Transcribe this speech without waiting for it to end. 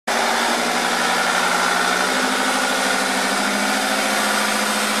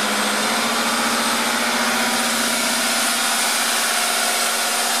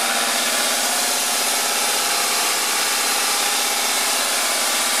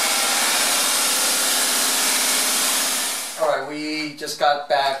just got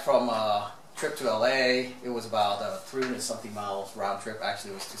back from a trip to LA. It was about 300 something miles round trip.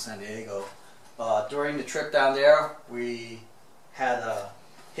 Actually, it was to San Diego. During the trip down there, we had a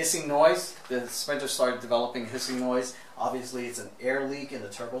hissing noise. The Sprinter started developing a hissing noise. Obviously, it's an air leak in the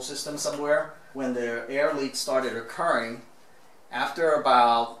turbo system somewhere. When the air leak started occurring, after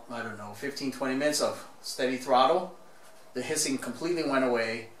about, I don't know, 15-20 minutes of steady throttle, the hissing completely went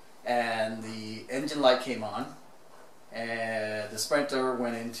away and the engine light came on and the Sprinter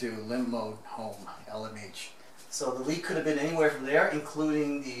went into Limp Mode Home, LMH. So the leak could have been anywhere from there,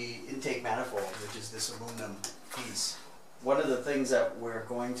 including the intake manifold, which is this aluminum piece. One of the things that we're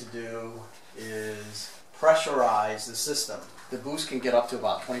going to do is pressurize the system. The boost can get up to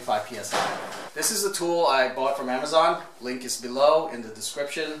about 25 psi. This is a tool I bought from Amazon. Link is below in the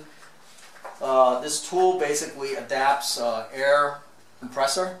description. This tool basically adapts air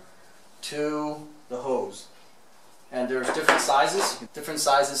compressor to the hose. And there's different sizes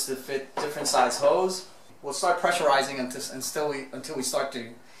to fit different size hose. We'll start pressurizing until we start to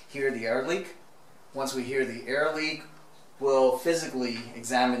hear the air leak. Once we hear the air leak, we'll physically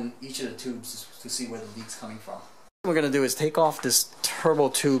examine each of the tubes to see where the leak's coming from. What we're going to do is take off this turbo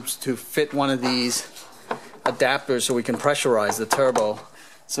tubes to fit one of these adapters so we can pressurize the turbo.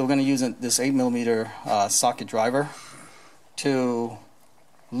 So we're going to use this 8mm socket driver to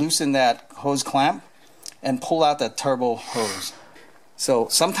loosen that hose clamp and pull out that turbo hose. So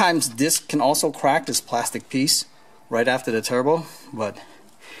sometimes this can also crack, this plastic piece, right after the turbo, but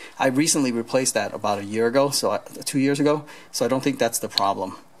I recently replaced that about a year ago, 2 years ago, so I don't think that's the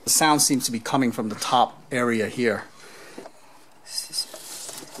problem. The sound seems to be coming from the top area here.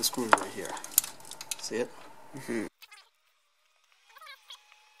 The screw right here. See it? Mm-hmm.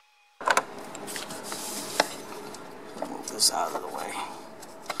 Move this out of the way.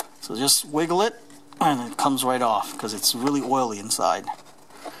 So just wiggle it, and it comes right off because it's really oily inside.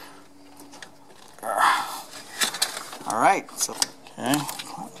 Alright, so okay,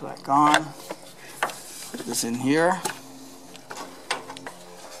 clamp back on. Put this in here.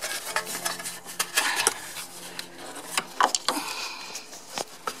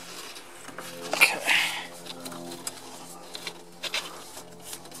 Okay.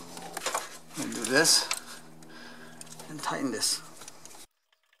 And do this and tighten this.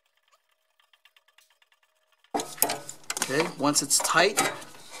 Okay, once it's tight,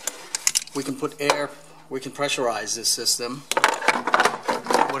 we can put air, we can pressurize this system.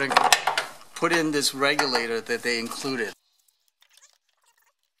 Put in this regulator that they included.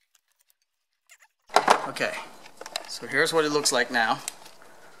 Okay, so here's what it looks like now.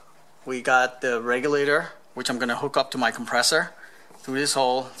 We got the regulator, which I'm going to hook up to my compressor through this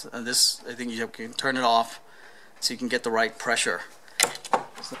hole. And this, I think you can turn it off so you can get the right pressure.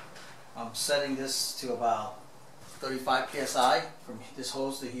 So I'm setting this to about 35 psi from this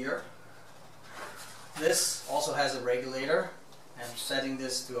hose to here. This also has a regulator, and I'm setting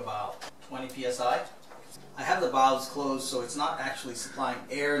this to about 20 psi. I have the valves closed, so it's not actually supplying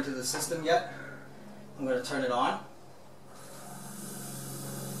air into the system yet. I'm going to turn it on.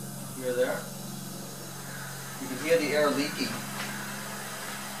 Here, there. You can hear the air leaking.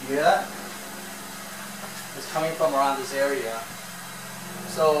 You hear that? It's coming from around this area.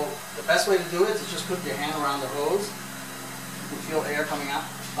 So the best way to do it is just put your hand around the hose. You can feel air coming out.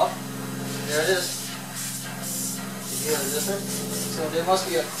 Oh, there it is. You hear the difference? So there must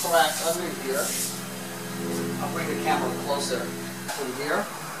be a crack under here. I'll bring the camera closer. From here.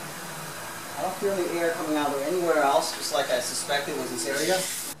 I don't feel the air coming out of anywhere else, just like I suspected was this area.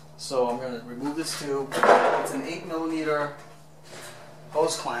 So I'm going to remove this tube. It's an 8mm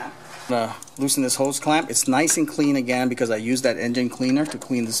hose clamp. I'm going to loosen this hose clamp. It's nice and clean again because I used that engine cleaner to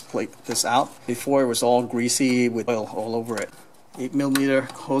clean this out. Before it was all greasy with oil all over it.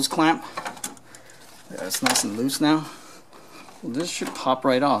 8mm hose clamp. Yeah, it's nice and loose now. Well, this should pop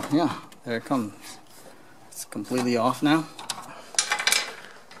right off. Yeah, there it comes. It's completely off now.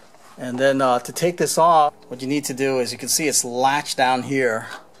 And then to take this off, what you need to do is, you can see it's latched down here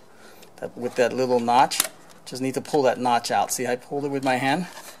with that little notch. Just need to pull that notch out. See, I pulled it with my hand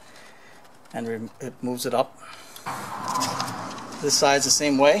and it moves it up. This side's the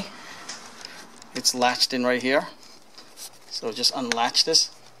same way. It's latched in right here. So just unlatch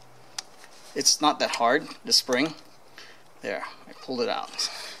this. It's not that hard, the spring. There, I pulled it out.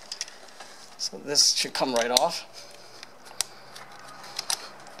 So this should come right off.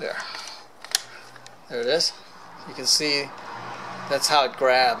 There. There it is. You can see that's how it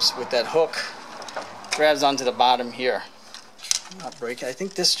grabs with that hook. It grabs onto the bottom here. Not break it. I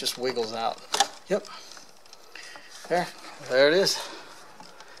think this just wiggles out. Yep. There it is.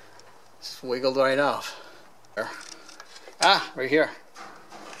 Just wiggled right off. There. Ah, right here.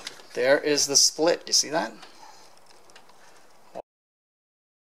 There is the split. You see that? I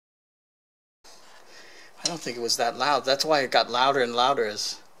don't think it was that loud. That's why it got louder and louder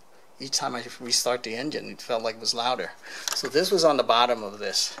as each time I restart the engine. It felt like it was louder. So this was on the bottom of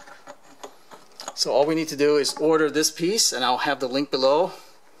this. So all we need to do is order this piece, and I'll have the link below,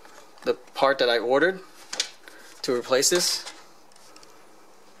 the part that I ordered to replace this.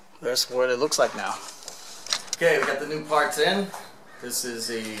 That's what it looks like now. Okay, we got the new parts in. This is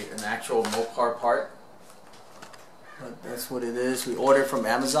an actual Mopar part. But that's what it is. We ordered from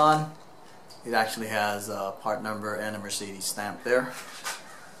Amazon. It actually has a part number and a Mercedes stamp there.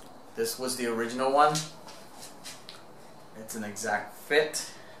 This was the original one. It's an exact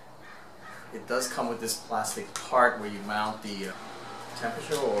fit. It does come with this plastic part where you mount the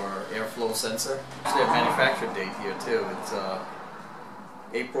temperature or airflow sensor. Actually, a manufacturer date here too. It's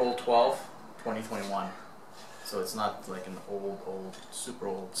April 12th, 2021. So it's not like an old, super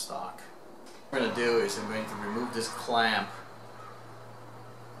old stock. What we're going to do is I'm going to remove this clamp,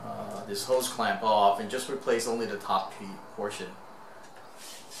 this hose clamp off, and just replace only the top portion.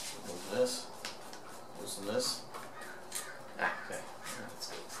 Remove this, loosen this. Okay, that's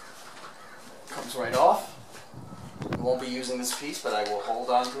good. It comes right off. We won't be using this piece, but I will hold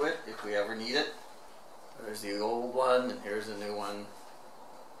on to it if we ever need it. There's the old one, and here's the new one.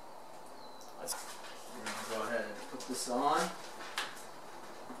 We're going to go ahead and put this on.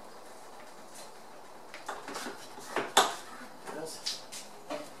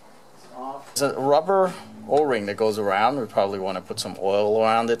 There's a rubber O-ring that goes around. We probably want to put some oil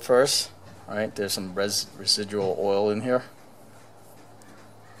around it first. Right? There's some residual oil in here.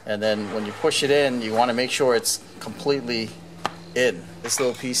 And then when you push it in, you want to make sure it's completely in. This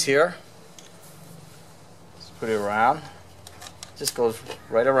little piece here, just put it around. Just goes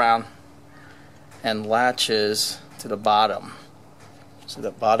right around and latches to the bottom. So the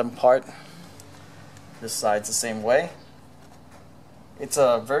bottom part, this side's the same way. It's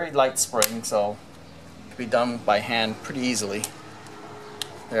a very light spring, so it can be done by hand pretty easily.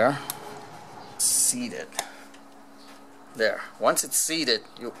 There. Seated. There. Once it's seated,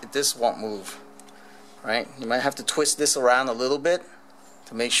 this won't move. Right? You might have to twist this around a little bit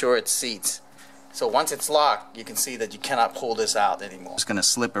to make sure it seats. So once it's locked, you can see that you cannot pull this out anymore. Just gonna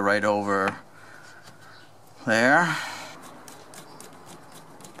slip it right over there.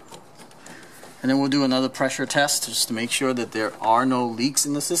 And then we'll do another pressure test just to make sure that there are no leaks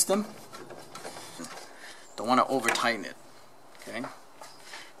in the system. Don't want to over tighten it. Okay?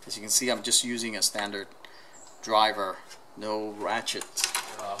 As you can see, I'm just using a standard driver, no ratchet.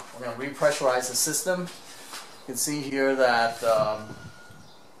 We're going to repressurize the system. You can see here that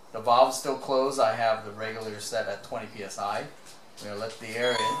the valve's still closed. I have the regulator set at 20 psi. We're going to let the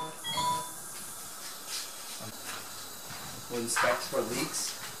air in. We'll inspect for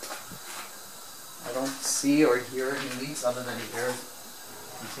leaks. I don't see or hear any leaks other than the air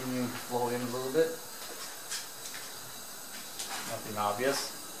continuing to flow in a little bit. Nothing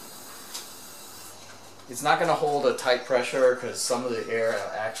obvious. It's not going to hold a tight pressure because some of the air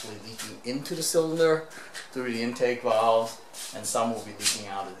are actually leaking into the cylinder through the intake valves, and some will be leaking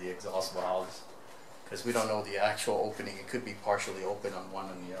out of the exhaust valves because we don't know the actual opening. It could be partially open on one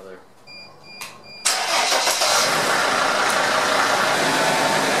and the other.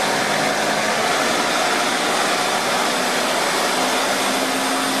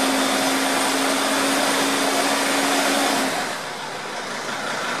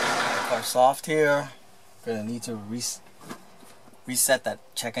 iCarsoft here. Gonna need to reset that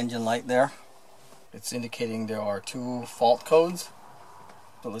check engine light there. It's indicating there are 2 fault codes.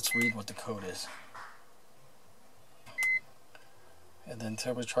 So let's read what the code is. And then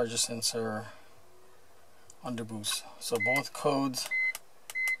turbocharger sensor underboost. So both codes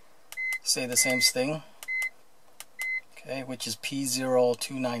say the same thing. Okay, which is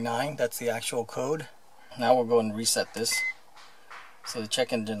P0299. That's the actual code. Now we'll go and reset this so the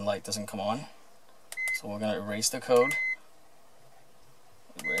check engine light doesn't come on. So we're going to erase the code.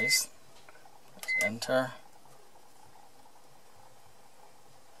 Erase. Press enter.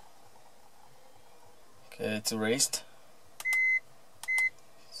 Okay, it's erased.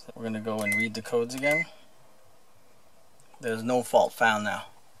 So we're going to go and read the codes again. There's no fault found now.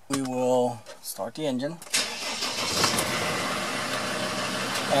 We will start the engine.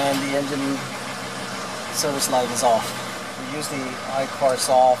 And the engine service light is off. We use the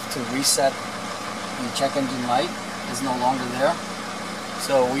iCarsoft to reset the check engine light. It's no longer there.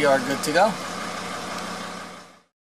 So we are good to go.